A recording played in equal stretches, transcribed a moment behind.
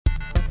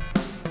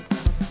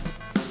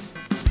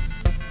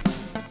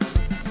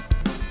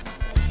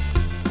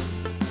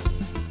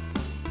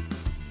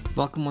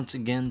Welcome once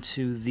again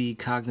to the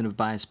Cognitive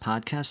Bias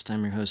Podcast.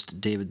 I'm your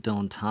host, David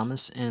Dylan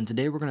Thomas, and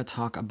today we're going to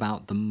talk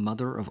about the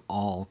mother of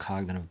all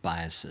cognitive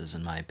biases,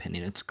 in my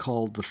opinion. It's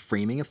called the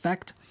framing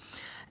effect,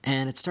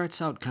 and it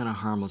starts out kind of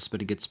harmless,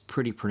 but it gets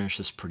pretty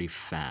pernicious pretty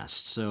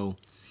fast. So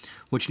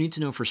what you need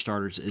to know for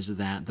starters is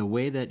that the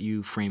way that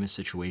you frame a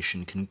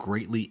situation can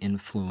greatly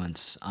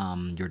influence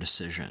your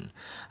decision.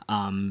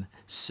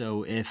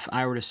 So if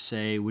I were to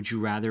say, would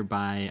you rather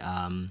buy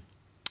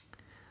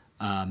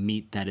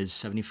meat that is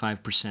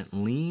 75%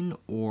 lean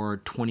or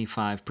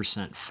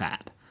 25%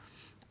 fat?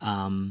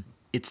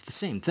 It's the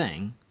same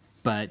thing,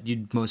 but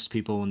most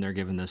people, when they're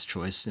given this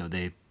choice,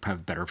 they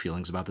have better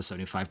feelings about the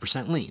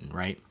 75% lean,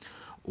 right?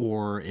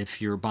 Or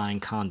if you're buying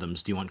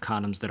condoms, do you want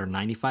condoms that are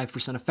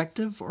 95%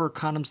 effective or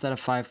condoms that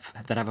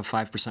have a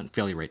 5%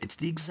 failure rate? It's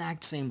the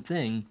exact same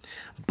thing,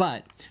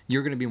 but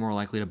you're going to be more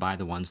likely to buy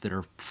the ones that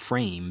are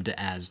framed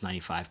as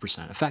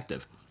 95%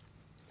 effective.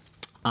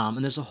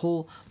 And there's a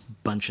whole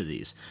bunch of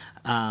these.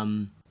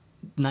 93%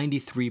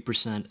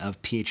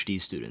 of PhD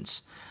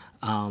students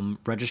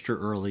register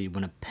early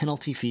when a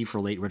penalty fee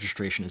for late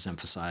registration is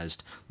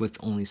emphasized, with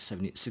only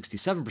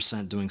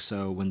 67% doing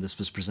so when this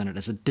was presented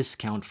as a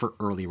discount for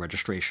early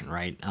registration,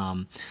 right?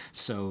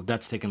 So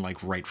that's taken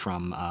right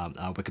from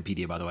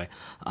Wikipedia, by the way.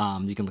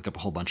 You can look up a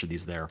whole bunch of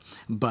these there.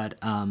 But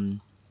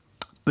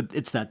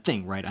it's that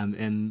thing, right?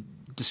 I'm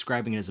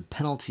describing it as a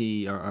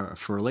penalty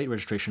for late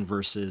registration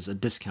versus a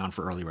discount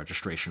for early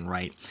registration,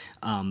 right?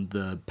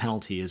 The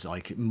penalty is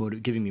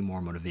giving me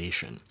more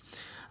motivation.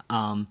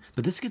 But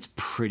this gets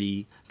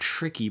pretty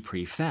tricky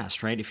pretty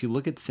fast, right? If you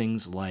look at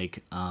things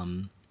like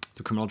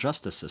the criminal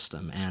justice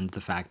system and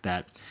the fact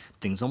that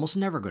things almost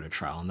never go to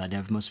trial and that you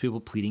have most people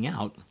pleading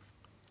out,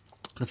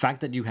 the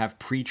fact that you have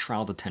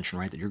pre-trial detention,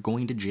 right, that you're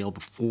going to jail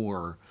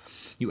before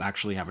you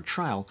actually have a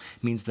trial,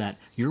 means that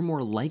you're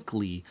more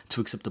likely to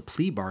accept a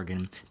plea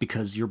bargain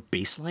because your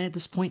baseline at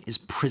this point is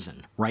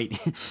prison, right?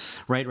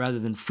 Right, rather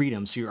than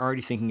freedom. So you're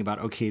already thinking about,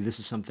 okay, this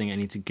is something I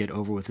need to get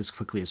over with as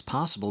quickly as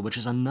possible, which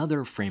is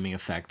another framing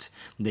effect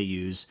they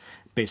use,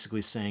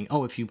 basically saying,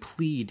 oh, if you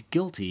plead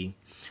guilty,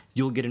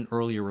 you'll get an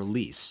earlier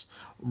release.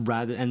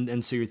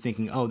 And so you're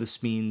thinking, oh,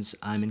 this means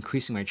I'm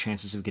increasing my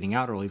chances of getting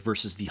out early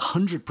versus the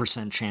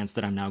 100% chance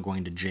that I'm now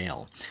going to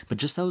jail. But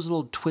just those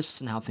little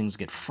twists in how things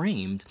get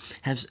framed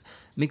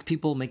make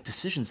people make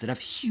decisions that have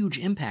huge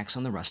impacts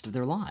on the rest of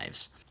their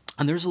lives.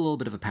 And there's a little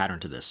bit of a pattern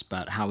to this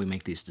about how we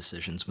make these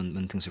decisions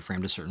when things are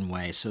framed a certain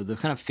way. So the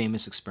kind of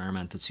famous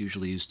experiment that's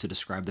usually used to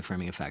describe the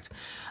framing effect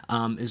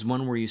is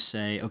one where you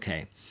say,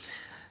 okay,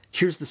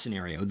 here's the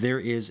scenario.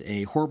 There is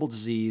a horrible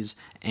disease,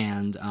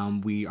 and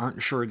we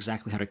aren't sure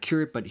exactly how to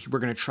cure it, but we're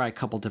going to try a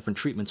couple different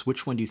treatments.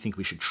 Which one do you think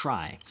we should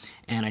try?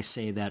 And I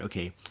say that,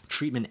 okay,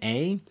 treatment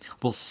A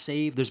will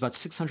save, there's about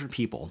 600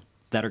 people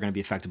that are going to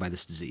be affected by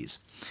this disease.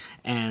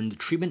 And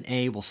treatment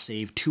A will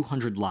save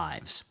 200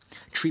 lives.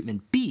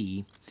 Treatment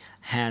B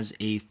has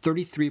a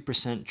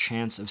 33%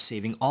 chance of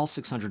saving all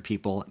 600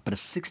 people, but a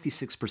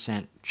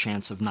 66%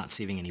 chance of not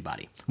saving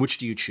anybody. Which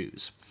do you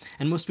choose?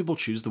 And most people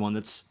choose the one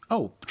that's,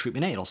 oh,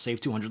 treatment A, it'll save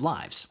 200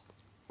 lives.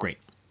 Great.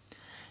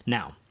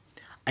 Now,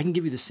 I can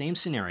give you the same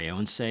scenario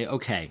and say,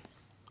 okay,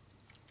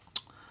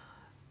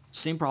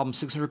 same problem,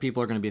 600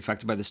 people are going to be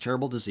affected by this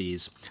terrible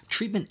disease.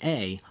 Treatment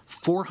A,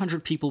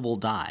 400 people will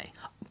die.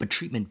 But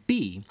treatment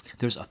B,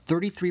 there's a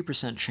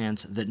 33%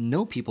 chance that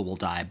no people will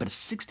die, but a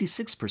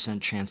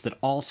 66% chance that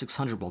all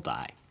 600 will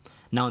die.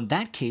 Now, in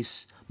that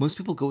case, most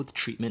people go with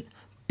treatment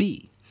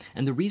B.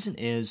 And the reason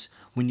is,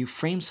 when you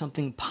frame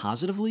something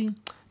positively,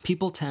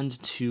 people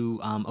tend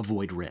to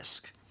avoid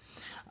risk.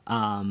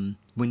 When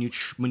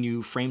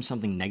you frame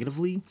something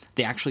negatively,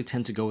 they actually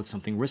tend to go with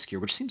something riskier,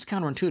 which seems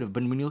counterintuitive.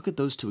 But when you look at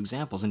those two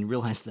examples and you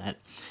realize that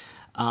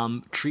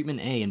treatment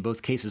A in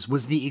both cases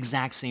was the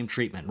exact same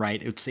treatment, right?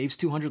 It saves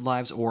 200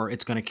 lives or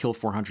it's going to kill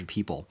 400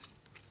 people.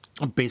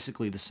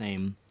 Basically the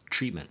same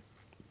treatment.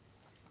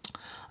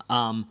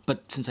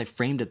 But since I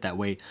framed it that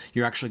way,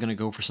 you're actually going to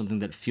go for something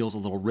that feels a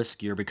little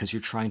riskier because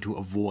you're trying to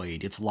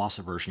avoid, it's loss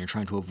aversion, you're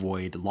trying to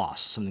avoid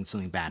loss,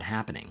 something bad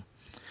happening.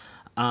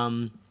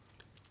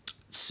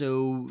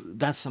 So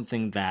that's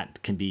something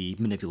that can be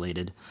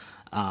manipulated.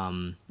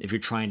 If you're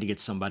trying to get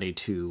somebody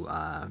to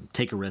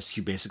take a risk,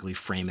 you basically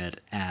frame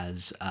it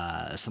as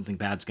something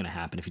bad's going to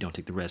happen if you don't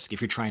take the risk. If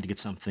you're trying to get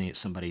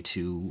somebody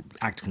to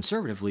act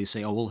conservatively,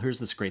 say, oh, well, here's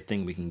this great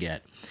thing we can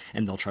get,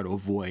 and they'll try to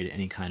avoid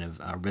any kind of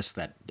risk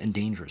that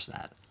endangers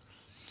that.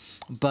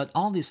 But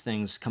all these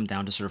things come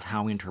down to sort of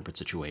how we interpret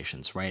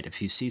situations, right? If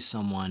you see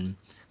someone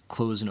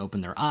close and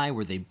open their eye,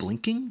 were they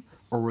blinking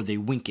or were they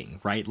winking,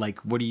 right? Like,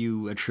 what are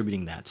you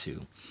attributing that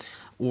to?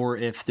 Or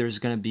if there's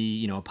going to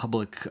be, a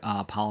public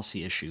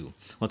policy issue,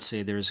 let's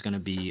say there's going to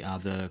be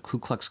the Ku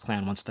Klux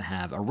Klan wants to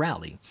have a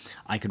rally.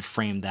 I could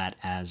frame that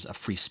as a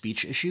free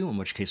speech issue, in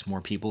which case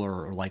more people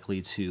are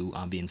likely to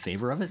be in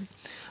favor of it.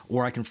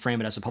 Or I can frame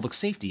it as a public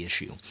safety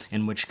issue,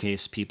 in which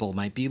case people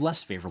might be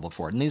less favorable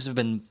for it. And these have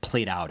been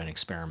played out in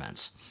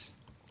experiments.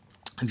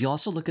 If you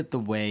also look at the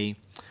way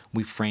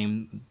we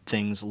frame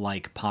things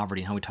like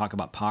poverty and how we talk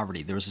about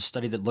poverty. There was a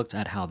study that looked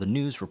at how the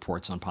news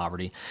reports on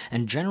poverty,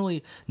 and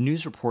generally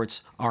news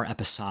reports are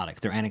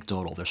episodic, they're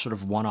anecdotal, they're sort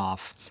of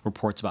one-off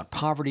reports about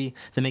poverty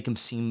that make them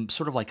seem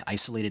sort of like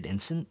isolated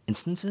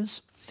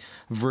instances,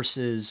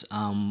 versus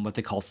what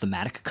they call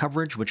thematic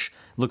coverage, which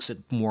looks at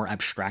more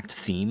abstract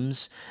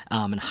themes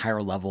and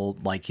higher level,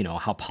 like,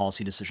 how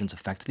policy decisions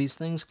affect these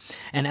things.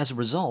 And as a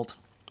result,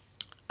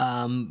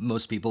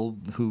 most people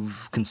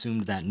who've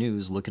consumed that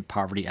news look at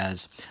poverty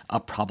as a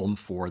problem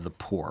for the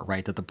poor,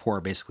 right? That the poor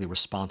are basically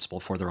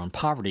responsible for their own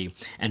poverty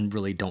and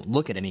really don't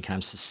look at any kind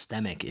of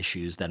systemic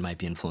issues that might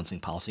be influencing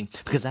policy,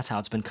 because that's how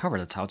it's been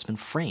covered, that's how it's been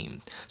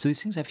framed. So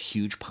these things have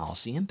huge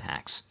policy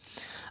impacts.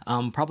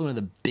 Probably one of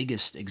the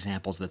biggest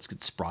examples that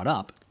gets brought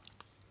up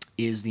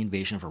is the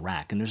invasion of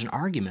Iraq. And there's an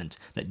argument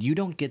that you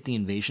don't get the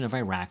invasion of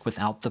Iraq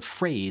without the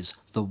phrase,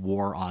 the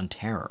war on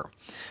terror.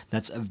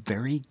 That's a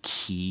very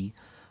key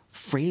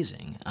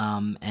phrasing.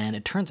 And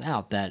it turns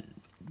out that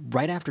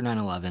right after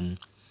 9/11,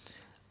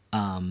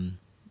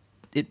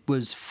 it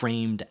was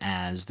framed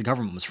as, the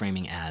government was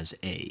framing as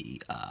a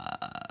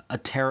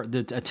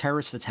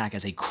terrorist attack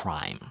as a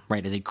crime,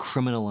 right, as a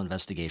criminal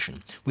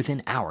investigation.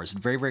 Within hours, it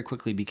very, very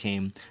quickly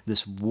became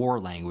this war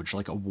language,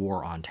 like a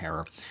war on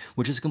terror,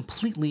 which is a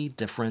completely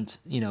different,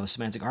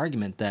 semantic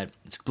argument, that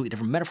it's a completely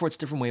different metaphor, it's a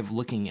different way of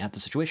looking at the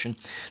situation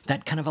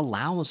that kind of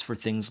allows for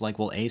things like,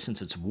 well,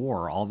 since it's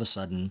war, all of a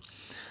sudden,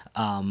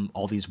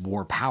 all these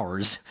war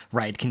powers,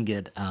 right, can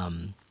get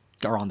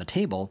are on the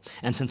table,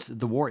 and since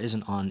the war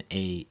isn't on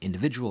a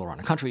individual or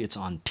on a country, it's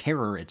on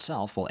terror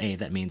itself, well,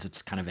 that means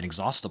it's kind of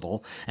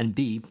inexhaustible, and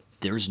B,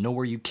 there's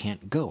nowhere you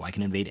can't go. I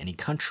can invade any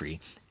country.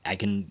 I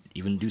can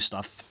even do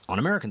stuff on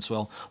American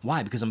soil.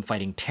 Why? Because I'm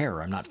fighting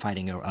terror. I'm not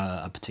fighting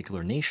a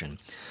particular nation.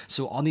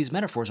 So all these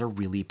metaphors are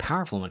really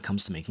powerful when it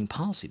comes to making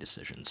policy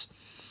decisions.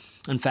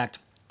 In fact,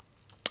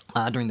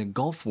 during the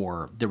Gulf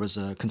War, there was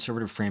a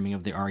conservative framing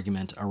of the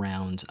argument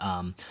around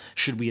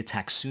should we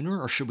attack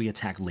sooner or should we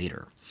attack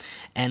later?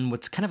 And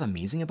what's kind of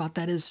amazing about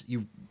that is,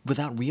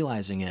 without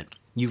realizing it,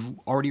 you've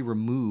already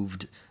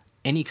removed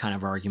any kind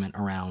of argument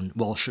around,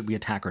 well, should we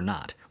attack or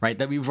not, right?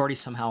 That we've already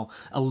somehow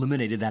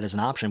eliminated that as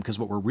an option, because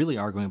what we're really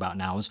arguing about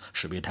now is,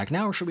 should we attack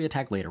now or should we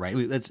attack later, right?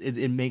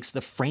 It makes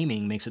the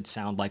framing makes it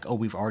sound like, oh,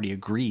 we've already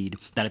agreed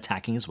that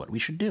attacking is what we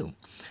should do.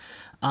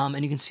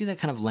 And you can see that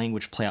kind of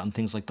language play out in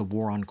things like the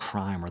war on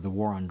crime or the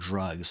war on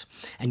drugs.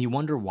 And you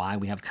wonder why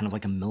we have kind of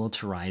like a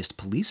militarized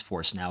police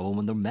force now. Well,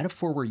 when the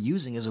metaphor we're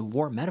using is a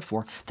war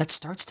metaphor, that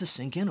starts to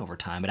sink in over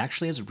time. It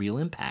actually has real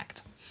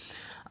impact.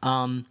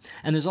 And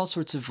there's all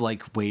sorts of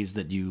ways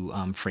that you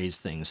phrase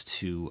things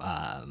to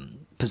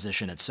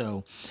position it.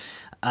 So,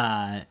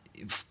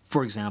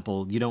 for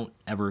example, you don't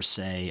ever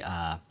say,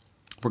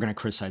 we're going to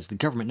criticize the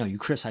government. No, you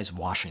criticize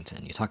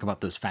Washington. You talk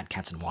about those fat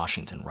cats in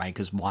Washington, right?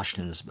 Because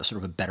Washington is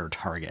sort of a better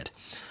target.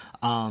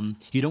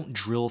 You don't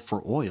drill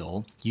for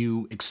oil.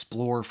 You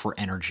explore for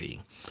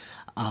energy.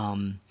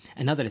 And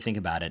now that I think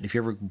about it, if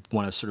you ever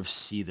want to sort of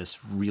see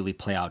this really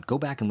play out, go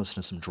back and listen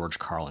to some George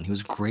Carlin. He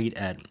was great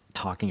at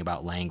talking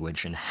about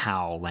language and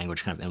how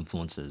language kind of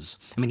influences.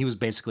 I mean, he was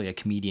basically a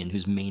comedian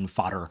whose main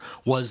fodder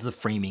was the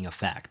framing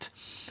effect.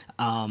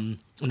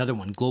 Another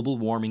one, global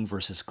warming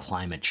versus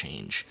climate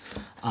change.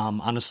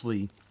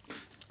 Honestly,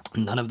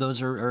 none of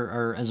those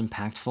are as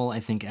impactful,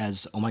 I think,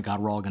 as, oh my God,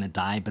 we're all going to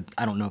die. But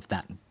I don't know if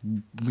that,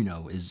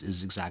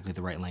 is exactly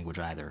the right language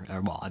either.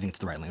 Well, I think it's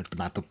the right language, but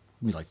not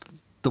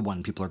the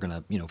one people are going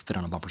to, fit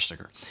on a bumper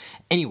sticker.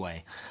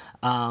 Anyway,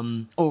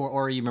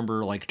 or you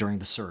remember during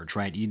the surge,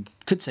 right? You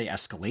could say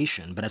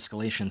escalation, but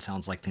escalation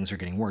sounds like things are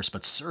getting worse.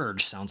 But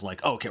surge sounds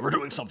like, oh, okay, we're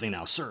doing something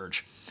now,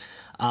 surge.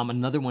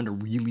 Another one to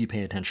really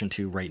pay attention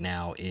to right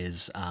now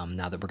is,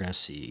 now that we're going to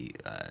see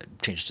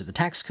changes to the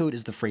tax code,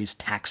 is the phrase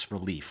tax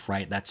relief,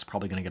 right? That's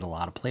probably going to get a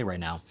lot of play right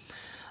now,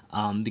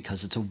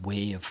 because it's a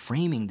way of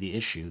framing the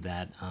issue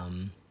that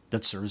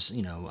serves,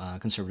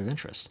 conservative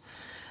interests.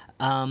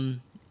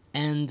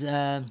 And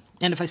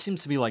if I seem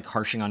to be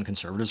harshing on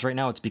conservatives right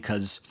now, it's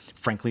because,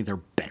 frankly, they're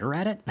better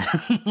at it.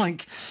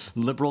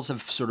 Liberals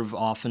have sort of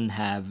often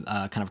have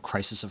kind of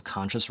crisis of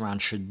conscience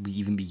around, should we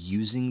even be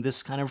using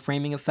this kind of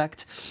framing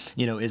effect?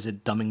 Is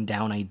it dumbing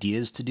down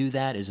ideas to do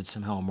that? Is it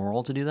somehow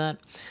immoral to do that?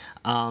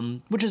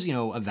 Which is,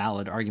 a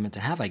valid argument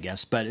to have, I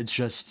guess. But it's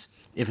just,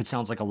 if it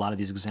sounds like a lot of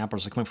these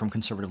examples are coming from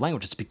conservative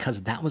language, it's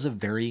because that was a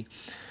very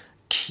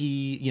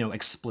key,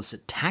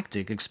 explicit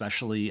tactic,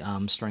 especially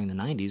starting in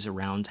the 90s,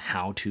 around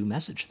how to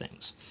message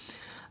things.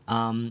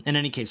 In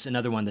any case,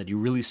 another one that you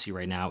really see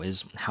right now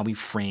is how we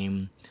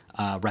frame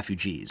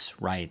refugees,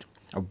 right?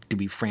 Or do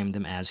we frame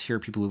them as, here are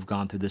people who've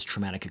gone through this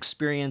traumatic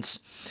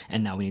experience,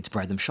 and now we need to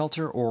provide them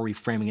shelter? Or are we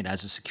framing it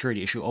as a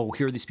security issue? Oh,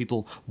 here are these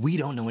people, we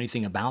don't know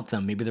anything about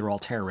them. Maybe they're all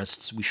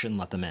terrorists. We shouldn't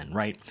let them in,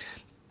 right?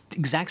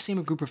 Exact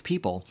same group of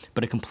people,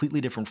 but a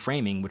completely different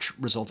framing, which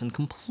results in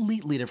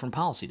completely different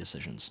policy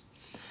decisions.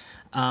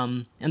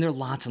 And there are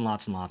lots and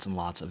lots and lots and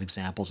lots of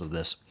examples of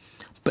this.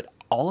 But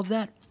all of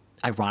that,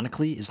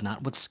 ironically, is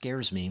not what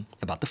scares me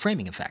about the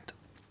framing effect.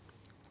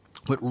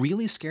 What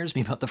really scares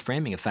me about the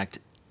framing effect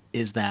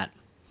is that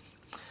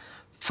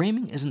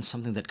framing isn't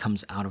something that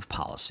comes out of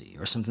policy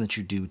or something that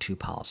you do to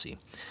policy.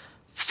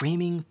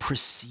 Framing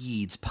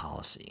precedes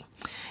policy.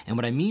 And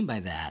what I mean by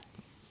that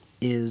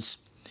is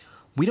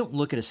we don't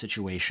look at a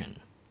situation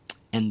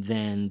and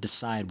then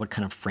decide what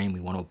kind of frame we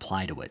want to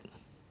apply to it.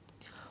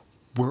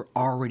 We're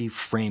already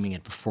framing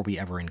it before we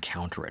ever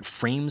encounter it.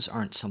 Frames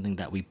aren't something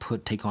that we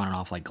take on and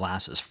off like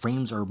glasses.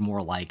 Frames are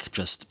more like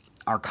just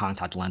our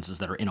contact lenses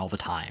that are in all the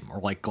time, or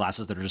like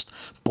glasses that are just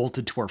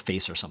bolted to our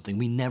face or something.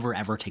 We never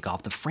ever take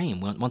off the frame.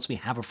 Once we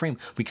have a frame,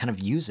 we kind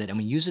of use it, and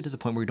we use it to the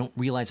point where we don't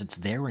realize it's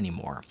there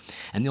anymore.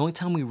 And the only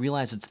time we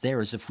realize it's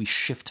there is if we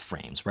shift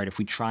frames, right? If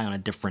we try on a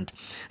different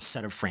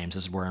set of frames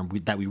is where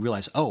we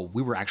realize, oh,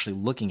 we were actually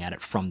looking at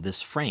it from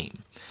this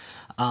frame.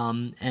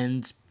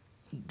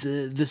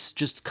 This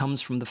just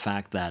comes from the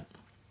fact that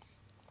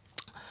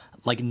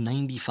like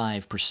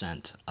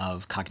 95%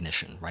 of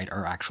cognition, right,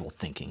 our actual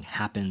thinking,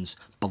 happens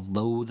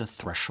below the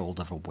threshold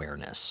of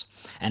awareness.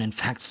 And in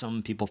fact,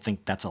 some people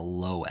think that's a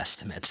low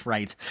estimate,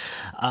 right?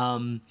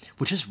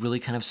 Which is really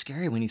kind of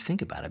scary when you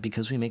think about it,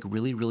 because we make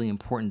really, really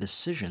important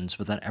decisions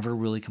without ever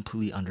really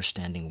completely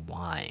understanding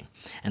why.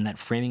 And that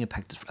framing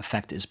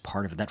effect is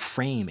part of it. That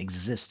frame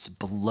exists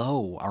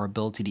below our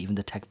ability to even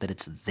detect that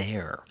it's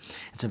there.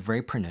 It's a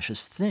very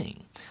pernicious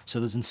thing. So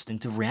there's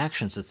instinctive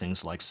reactions to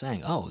things like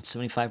saying, oh, it's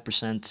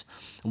 75%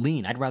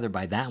 lean. I'd rather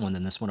buy that one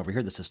than this one over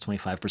here that says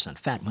 25%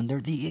 fat, when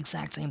they're the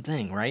exact same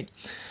thing, right?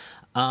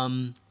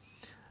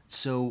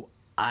 So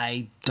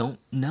I don't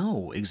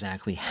know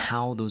exactly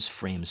how those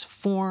frames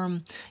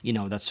form.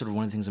 That's sort of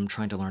one of the things I'm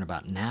trying to learn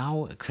about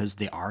now, because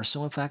they are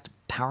so, in fact,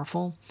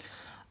 powerful.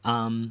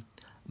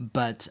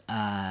 But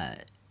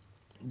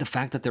the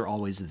fact that they're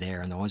always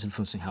there and they're always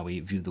influencing how we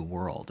view the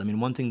world. I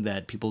mean, one thing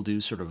that people do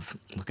sort of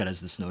look at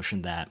is this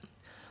notion that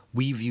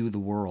we view the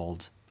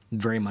world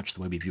very much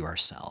the way we view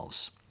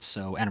ourselves.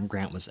 So Adam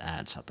Grant was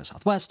at South by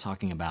Southwest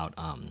talking about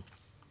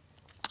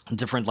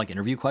different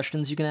interview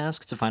questions you can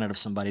ask to find out if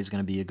somebody's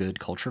going to be a good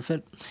culture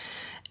fit.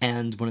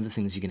 And one of the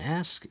things you can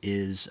ask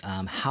is,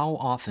 how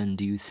often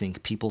do you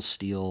think people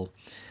steal?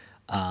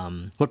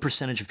 What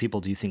percentage of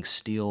people do you think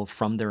steal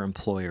from their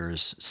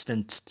employers?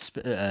 Steal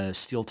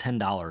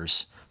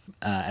 $10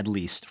 at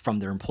least from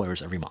their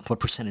employers every month? What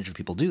percentage of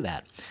people do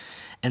that?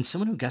 And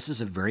someone who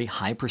guesses a very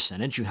high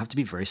percentage, you have to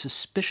be very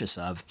suspicious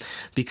of,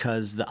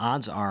 because the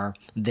odds are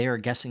they're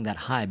guessing that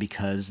high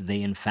because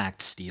they in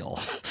fact steal,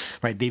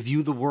 right? They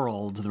view the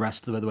world the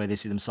rest of the way they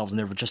see themselves, and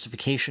their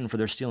justification for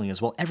their stealing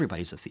is, well,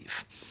 everybody's a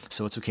thief,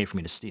 so it's okay for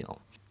me to steal.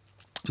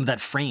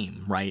 That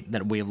frame, right,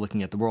 that way of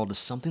looking at the world is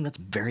something that's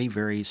very,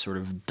 very sort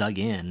of dug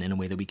in a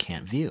way that we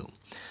can't view.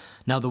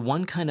 Now, the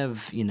one kind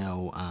of,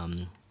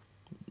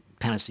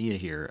 panacea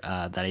here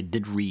that I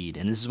did read,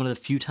 and this is one of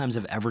the few times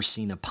I've ever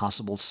seen a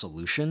possible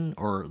solution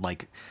or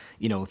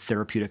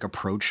therapeutic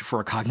approach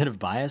for a cognitive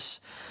bias,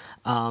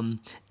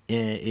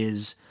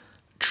 is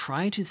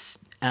try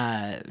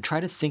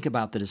to think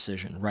about the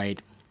decision,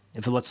 right?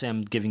 If, let's say,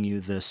 I'm giving you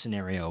the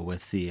scenario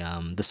with the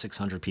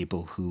 600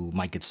 people who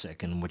might get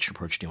sick, and which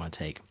approach do you want to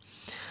take?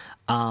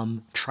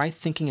 Try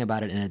thinking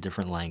about it in a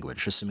different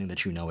language, assuming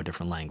that you know a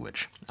different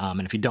language.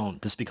 And if you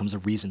don't, this becomes a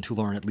reason to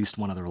learn at least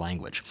one other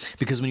language.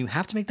 Because when you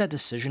have to make that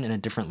decision in a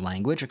different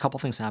language, a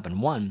couple things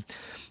happen. One,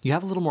 you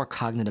have a little more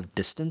cognitive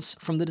distance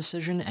from the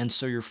decision, and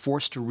so you're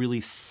forced to really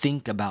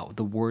think about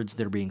the words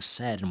that are being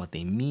said and what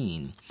they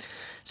mean.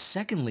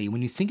 Secondly,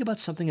 when you think about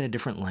something in a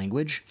different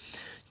language,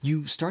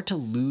 you start to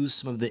lose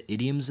some of the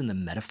idioms and the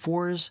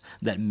metaphors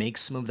that make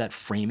some of that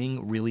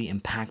framing really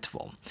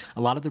impactful.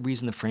 A lot of the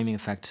reason the framing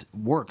effect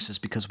works is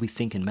because we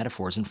think in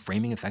metaphors, and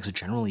framing effects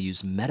generally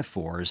use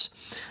metaphors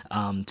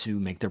to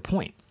make their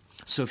point.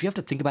 So if you have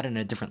to think about it in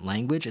a different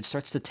language, it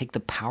starts to take the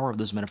power of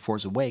those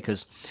metaphors away,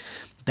 because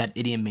that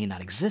idiom may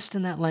not exist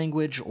in that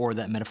language, or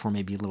that metaphor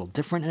may be a little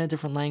different in a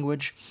different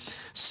language.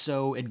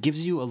 So it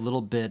gives you a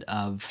little bit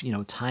of,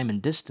 time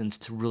and distance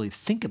to really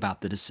think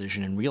about the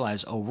decision and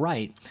realize, oh,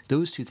 right,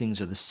 those two things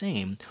are the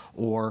same,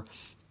 or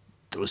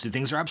those two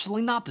things are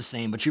absolutely not the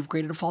same, but you've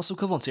created a false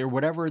equivalency, or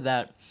whatever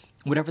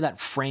that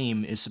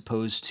frame is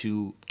supposed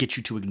to get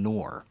you to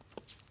ignore.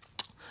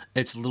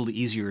 It's a little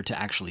easier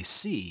to actually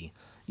see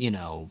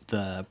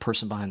the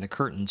person behind the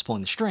curtains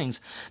pulling the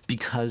strings,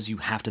 because you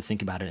have to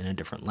think about it in a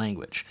different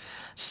language.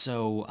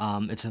 So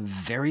it's a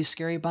very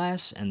scary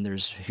bias, and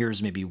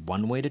here's maybe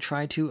one way to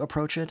try to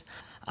approach it.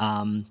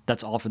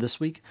 That's all for this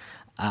week.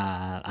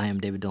 I am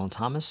David Dylan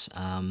Thomas,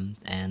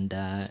 and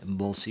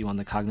we'll see you on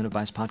the Cognitive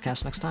Bias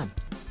Podcast next time.